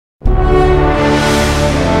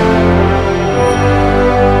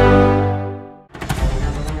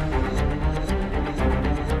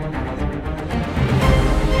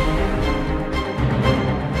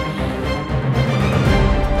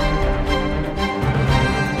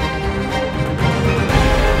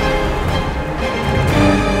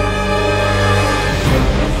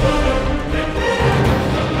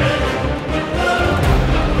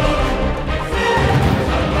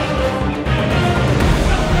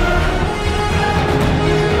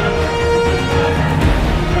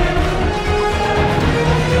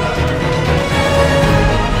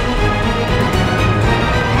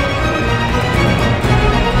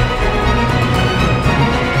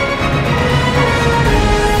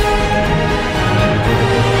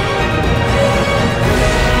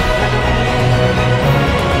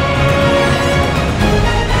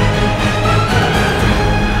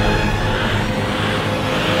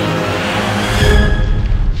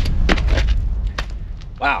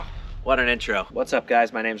What an intro. What's up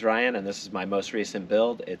guys, my name's Ryan and this is my most recent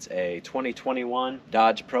build. It's a 2021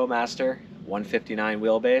 Dodge Promaster 159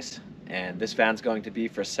 wheelbase, and this van's going to be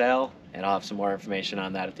for sale, and I'll have some more information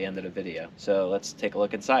on that at the end of the video. So let's take a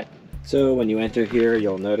look inside. So when you enter here,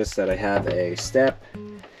 you'll notice that I have a step,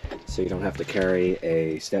 so you don't have to carry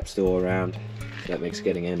a step stool around. That makes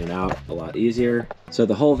getting in and out a lot easier. So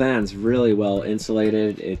the whole van's really well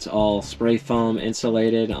insulated. It's all spray foam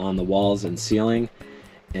insulated on the walls and ceiling,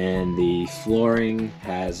 and the flooring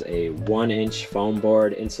has a 1-inch foam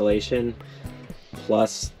board insulation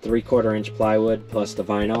plus 3/4 inch plywood plus the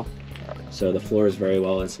vinyl. So the floor is very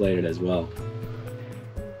well insulated as well.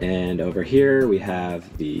 And over here we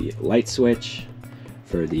have the light switch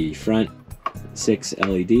for the front 6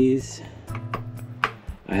 LEDs.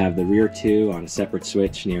 I have the rear 2 on a separate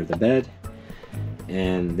switch near the bed,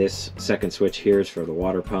 and this second switch here is for the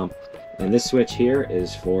water pump, and this switch here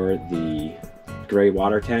is for the gray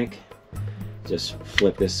water tank. Just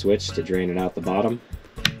flip this switch to drain it out the bottom,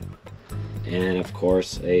 and of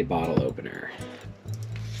course a bottle opener.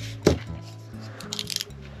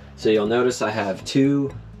 So you'll notice I have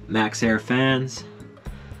 2 Max Air fans.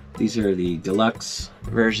 These are the deluxe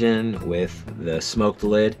version with the smoked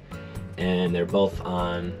lid, and they're both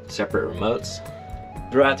on separate remotes.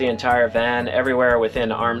 Throughout the entire van, everywhere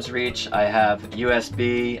within arm's reach, I have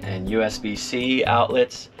USB and USB-C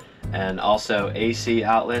outlets and also AC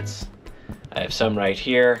outlets. I have some right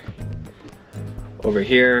here. Over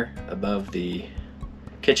here above the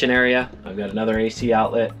kitchen area, I've got another AC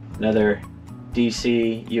outlet, another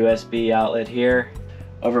DC USB outlet here.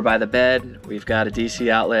 Over by the bed, we've got a DC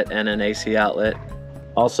outlet and an AC outlet.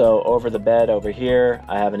 Also over the bed over here,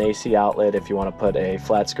 I have an AC outlet if you want to put a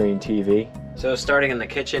flat screen TV. So starting in the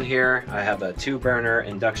kitchen here, I have a 2-burner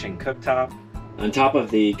induction cooktop. On top of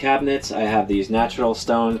the cabinets, I have these natural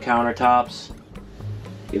stone countertops.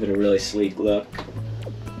 Give it a really sleek look.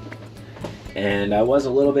 And I was a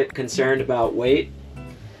little bit concerned about weight,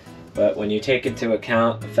 but when you take into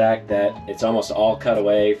account the fact that it's almost all cut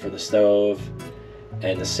away for the stove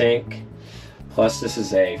and the sink, plus this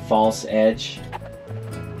is a false edge.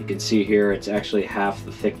 You can see here it's actually half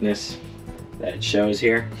the thickness that it shows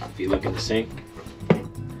here. If you look in the sink,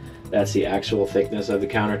 that's the actual thickness of the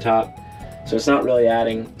countertop. So it's not really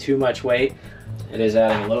adding too much weight. It is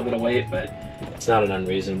adding a little bit of weight, but it's not an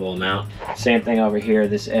unreasonable amount. Same thing over here,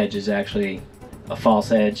 this edge is actually a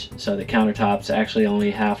false edge, so the countertop's actually only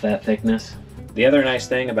half that thickness. The other nice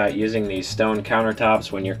thing about using these stone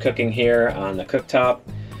countertops when you're cooking here on the cooktop,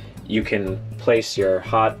 you can place your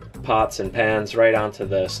hot pots and pans right onto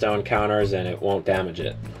the stone counters and it won't damage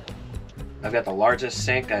it. I've got the largest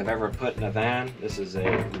sink I've ever put in a van. This is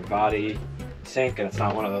a body sink, and it's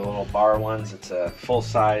not one of the little bar ones. It's a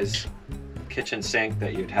full-size kitchen sink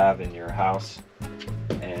that you'd have in your house,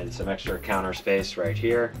 and some extra counter space right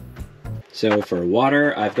here. So for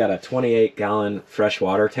water, I've got a 28-gallon fresh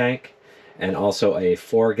water tank and also a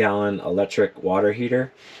 4-gallon electric water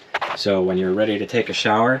heater. So when you're ready to take a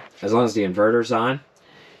shower, as long as the inverter's on,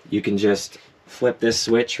 you can just flip this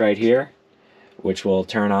switch right here, which will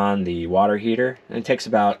turn on the water heater. And it takes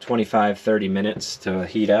about 25-30 minutes to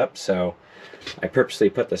heat up, so I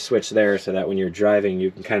purposely put the switch there so that when you're driving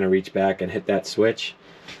you can kind of reach back and hit that switch.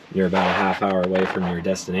 You're about a half hour away from your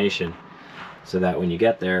destination, so that when you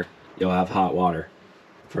get there you'll have hot water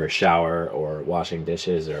for a shower or washing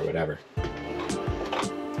dishes or whatever.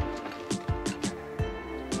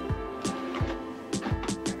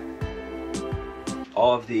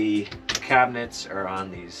 All of the cabinets are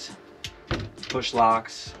on these push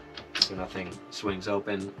locks, so nothing swings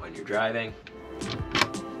open when you're driving.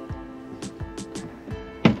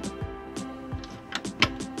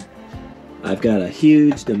 I've got a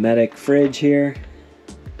huge Dometic fridge here,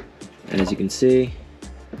 and as you can see,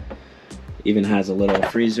 even has a little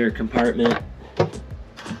freezer compartment.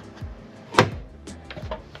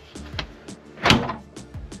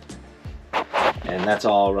 And that's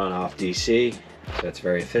all run off DC. That's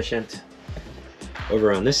very efficient.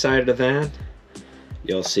 Over on this side of the van,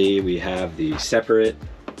 you'll see we have the separate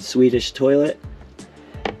Swedish toilet,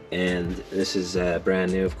 and this is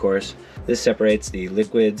brand new, of course. This separates the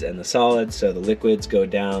liquids and the solids, so the liquids go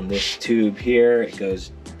down this tube here. It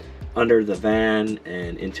goes under the van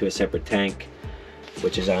and into a separate tank,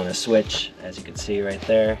 which is on a switch, as you can see right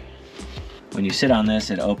there. When you sit on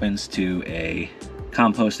this, it opens to a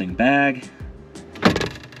composting bag.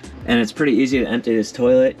 And it's pretty easy to empty this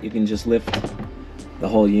toilet. You can just lift the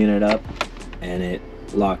whole unit up and it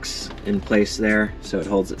locks in place there, so it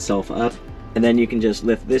holds itself up. And then you can just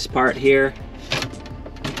lift this part here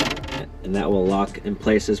and that will lock in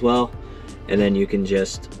place as well. And then you can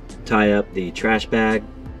just tie up the trash bag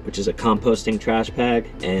which is a composting trash bag,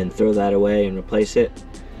 and throw that away and replace it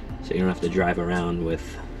so you don't have to drive around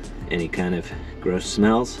with any kind of gross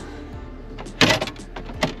smells.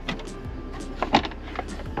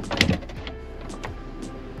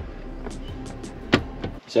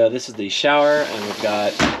 So this is the shower, and we've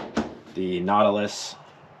got the Nautilus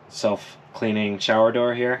self-cleaning shower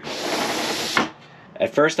door here.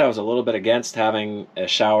 At first I was a little bit against having a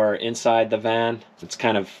shower inside the van. It's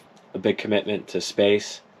kind of a big commitment to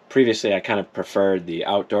space. Previously I kind of preferred the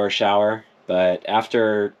outdoor shower, but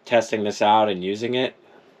after testing this out and using it,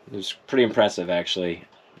 it was pretty impressive actually.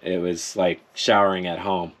 It was like showering at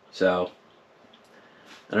home. So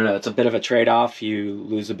I don't know, it's a bit of a trade-off. You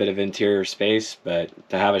lose a bit of interior space, but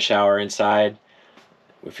to have a shower inside,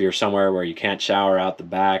 if you're somewhere where you can't shower out the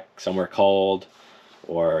back, somewhere cold,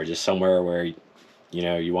 or just somewhere where you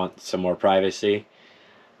know you want some more privacy,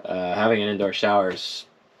 having an indoor shower is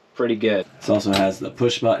pretty good. This also has the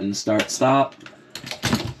push button start stop.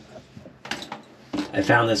 I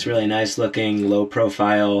found this really nice looking low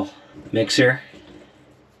profile mixer.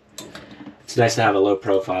 It's nice to have a low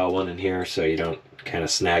profile one in here so you don't kind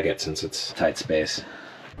of snag it since it's tight space.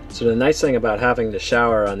 So the nice thing about having the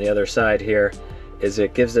shower on the other side here is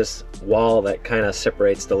it gives this wall that kind of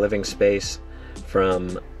separates the living space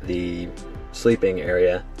from the sleeping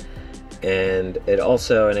area, and it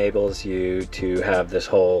also enables you to have this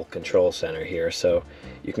whole control center here, so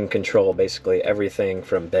you can control basically everything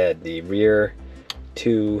from bed. The rear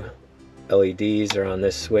 2 LEDs are on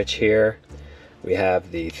this switch here. We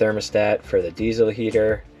have the thermostat for the diesel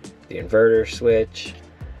heater, the inverter switch,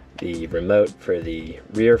 the remote for the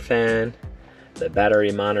rear fan, the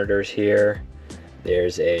battery monitors here.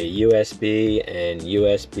 There's a USB and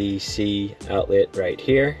USB-C outlet right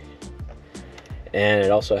here. And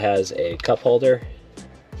it also has a cup holder,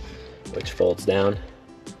 which folds down.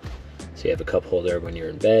 So you have a cup holder when you're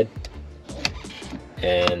in bed.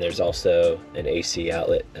 And there's also an AC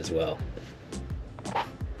outlet as well.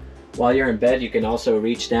 While you're in bed, you can also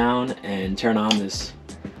reach down and turn on this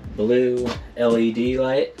blue LED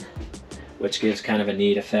light, which gives kind of a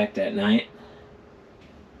neat effect at night.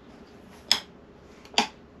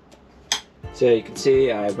 So you can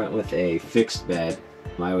see I went with a fixed bed.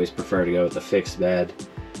 I always prefer to go with a fixed bed.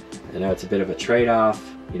 I know it's a bit of a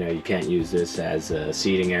trade-off. You know, you can't use this as a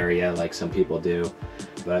seating area like some people do,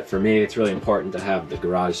 but for me it's really important to have the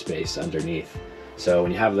garage space underneath. So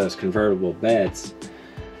when you have those convertible beds,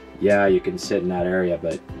 yeah, you can sit in that area,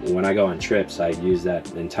 but when I go on trips, I use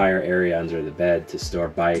that entire area under the bed to store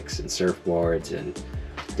bikes and surfboards and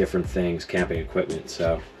different things, camping equipment.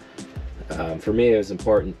 So for me, it was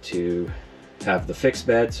important to have the fixed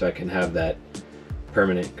bed so I can have that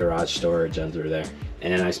permanent garage storage under there.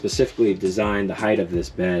 And I specifically designed the height of this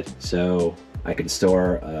bed so I can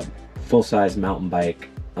store a full-size mountain bike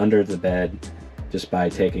under the bed just by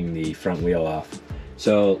taking the front wheel off.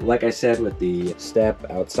 So like I said, with the step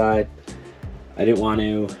outside, I didn't want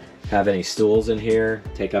to have any stools in here,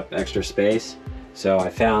 take up extra space. So I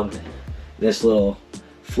found this little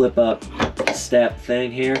flip up step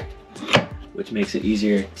thing here, which makes it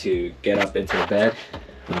easier to get up into the bed.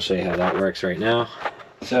 I'll show you how that works right now.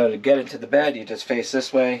 So to get into the bed, you just face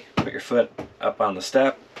this way, put your foot up on the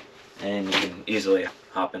step, and you can easily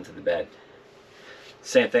hop into the bed.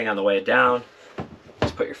 Same thing on the way down.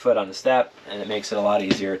 Just put your foot on the step, and it makes it a lot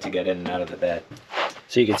easier to get in and out of the bed.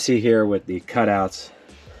 So you can see here with the cutouts,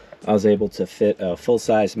 I was able to fit a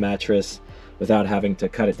full-size mattress without having to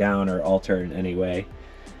cut it down or alter it in any way.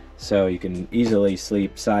 So you can easily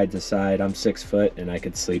sleep side to side. I'm 6 foot and I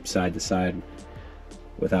could sleep side to side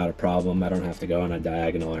without a problem. I don't have to go on a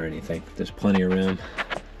diagonal or anything. There's plenty of room.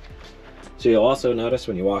 So you'll also notice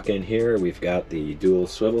when you walk in here, we've got the dual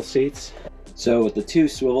swivel seats. So with the 2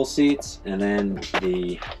 swivel seats and then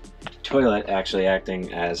the toilet actually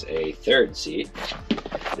acting as a 3rd seat,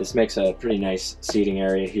 this makes a pretty nice seating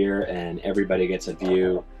area here, and everybody gets a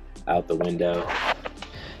view out the window.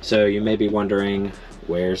 So you may be wondering,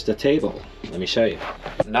 where's the table? Let me show you.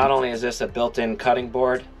 Not only is this a built-in cutting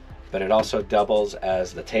board, but it also doubles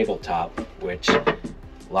as the tabletop, which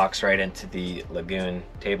locks right into the Lagoon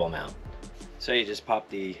table mount. So you just pop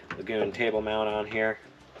the Lagoon table mount on here,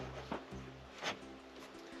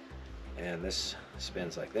 and this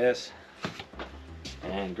spins like this,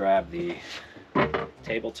 and grab the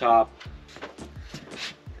tabletop,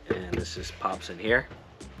 and this just pops in here.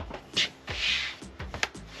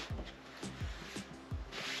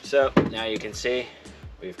 So now you can see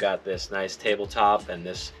we've got this nice tabletop, and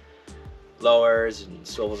this lowers and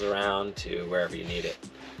swivels around to wherever you need it.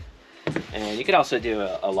 And you could also do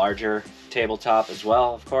a larger tabletop as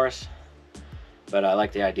well, of course, but I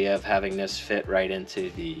like the idea of having this fit right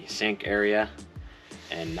into the sink area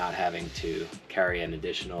and not having to carry an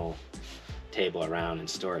additional table around and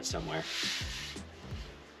store it somewhere.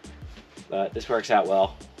 But this works out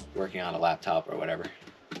well, working on a laptop or whatever.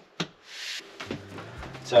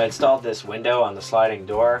 So I installed this window on the sliding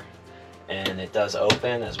door, and it does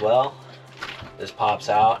open as well. This pops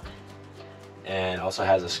out and also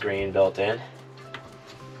has a screen built in.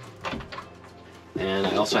 And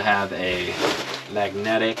I also have a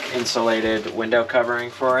magnetic insulated window covering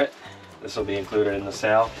for it. This will be included in the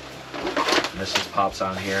sale. And this just pops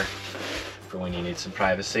on here for when you need some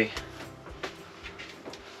privacy.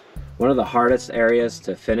 One of the hardest areas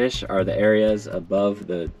to finish are the areas above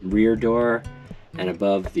the rear door and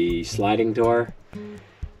above the sliding door.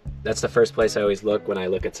 That's the first place I always look when I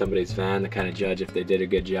look at somebody's van to kind of judge if they did a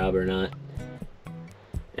good job or not.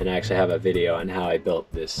 And I actually have a video on how I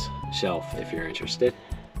built this shelf if you're interested.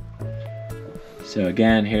 So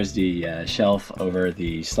again, here's the shelf over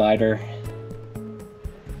the slider.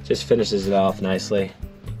 Just finishes it off nicely.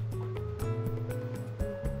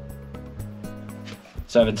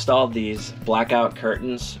 So I've installed these blackout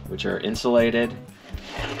curtains, which are insulated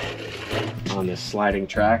on this sliding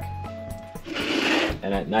track.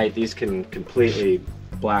 And at night, these can completely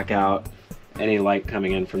black out any light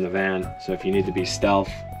coming in from the van. So if you need to be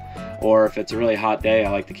stealth, or if it's a really hot day,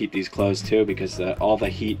 I like to keep these closed too, because all the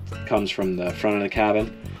heat comes from the front of the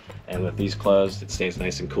cabin. And with these closed, it stays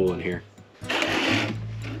nice and cool in here.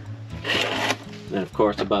 And of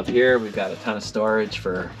course, above here, we've got a ton of storage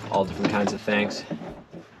for all different kinds of things.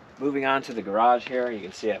 Moving on to the garage here, you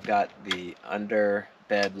can see I've got the under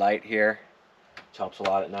bed light here, which helps a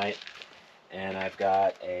lot at night. And I've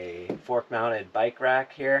got a fork mounted bike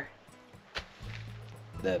rack here.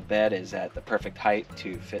 The bed is at the perfect height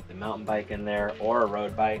to fit the mountain bike in there, or a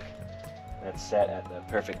road bike. That's set at the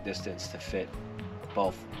perfect distance to fit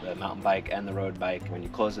both the mountain bike and the road bike. When you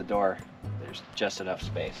close the door, there's just enough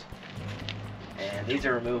space. And these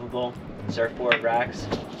are removable surfboard racks.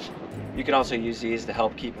 You can also use these to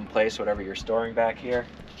help keep in place whatever you're storing back here.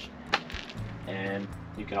 And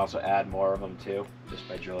you can also add more of them too, just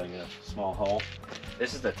by drilling a small hole.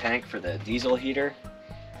 This is the tank for the diesel heater.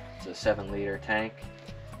 It's a 7-liter tank.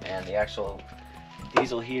 And the actual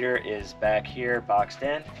diesel heater is back here, boxed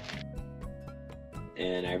in.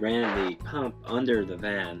 And I ran the pump under the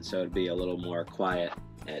van so it'd be a little more quiet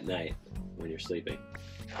at night when you're sleeping.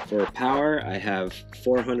 For power, I have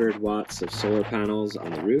 400 watts of solar panels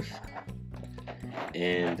on the roof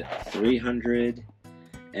and 300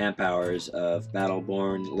 amp hours of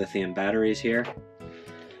Battle-Born lithium batteries here.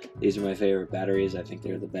 These are my favorite batteries. I think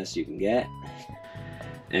they're the best you can get.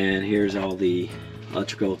 And here's all the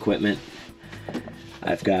electrical equipment.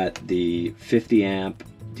 I've got the 50 amp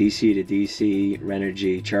DC to DC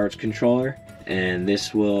Renogy charge controller, and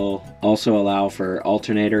this will also allow for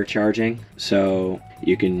alternator charging, so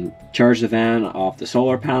you can charge the van off the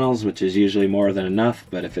solar panels, which is usually more than enough,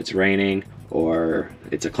 but if it's raining or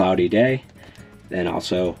it's a cloudy day, then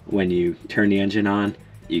also when you turn the engine on,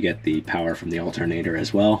 you get the power from the alternator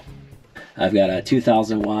as well. I've got a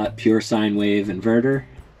 2000 watt pure sine wave inverter,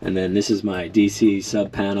 and then this is my DC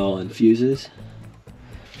sub panel and fuses.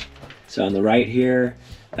 So on the right here,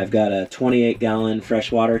 I've got a 28 gallon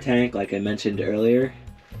freshwater tank like I mentioned earlier.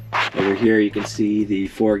 Over here you can see the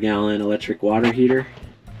 4-gallon electric water heater.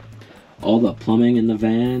 All the plumbing in the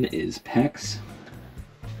van is PEX,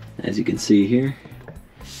 as you can see here.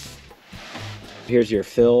 Here's your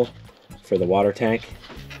fill for the water tank.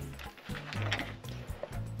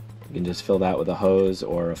 You can just fill that with a hose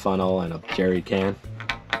or a funnel and a jerry can.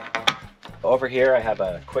 Over here I have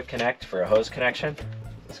a quick connect for a hose connection.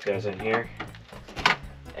 This goes in here.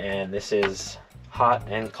 And this is hot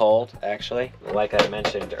and cold, actually. Like I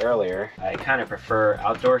mentioned earlier, I kind of prefer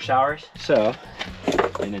outdoor showers. So,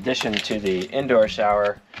 in addition to the indoor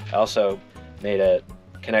shower, I also made a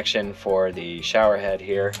connection for the shower head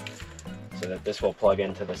here, so that this will plug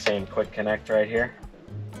into the same quick connect right here.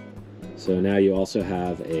 So now you also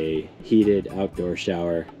have a heated outdoor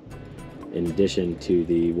shower in addition to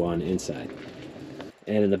the one inside.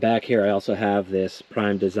 And in the back here I also have this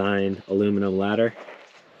Prime Design aluminum ladder.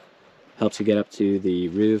 Helps you get up to the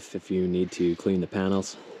roof if you need to clean the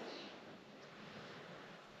panels.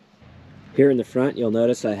 Here in the front you'll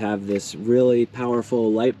notice I have this really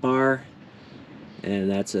powerful light bar,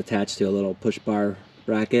 and that's attached to a little push bar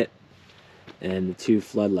bracket, and the 2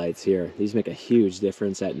 floodlights here. These make a huge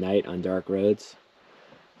difference at night on dark roads.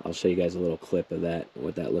 I'll show you guys a little clip of that,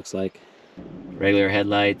 what that looks like. Regular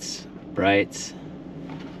headlights, brights,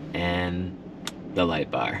 and the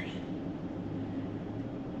light bar.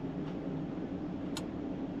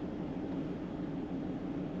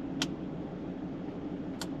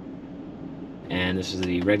 and this is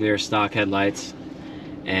the regular stock headlights.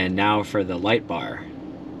 And now for the light bar.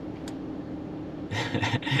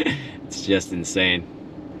 It's just insane.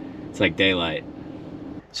 It's like daylight.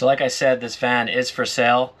 So like I said, this van is for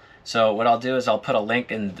sale. So what I'll do is I'll put a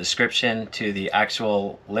link in the description to the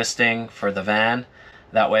actual listing for the van.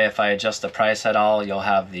 That way if I adjust the price at all, you'll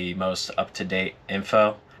have the most up-to-date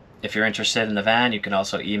info. If you're interested in the van, you can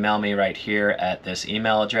also email me right here at this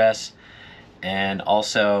email address. And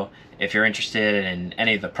also, if you're interested in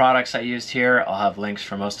any of the products I used here, I'll have links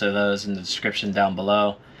for most of those in the description down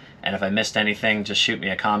below. And if I missed anything, just shoot me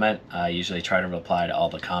a comment. I usually try to reply to all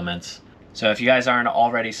the comments. So if you guys aren't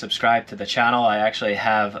already subscribed to the channel, I actually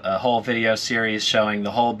have a whole video series showing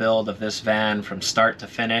the whole build of this van from start to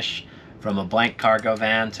finish, from a blank cargo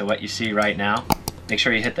van to what you see right now. Make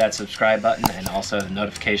sure you hit that subscribe button and also the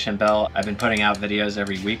notification bell. I've been putting out videos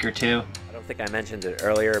every week or two. I don't think I mentioned it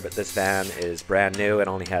earlier, but this van is brand new. It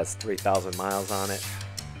only has 3,000 miles on it.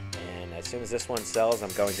 And as soon as this one sells,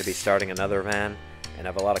 I'm going to be starting another van, and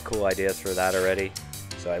I have a lot of cool ideas for that already.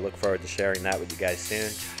 So I look forward to sharing that with you guys soon.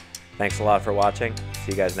 Thanks a lot for watching.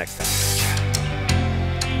 See you guys next time.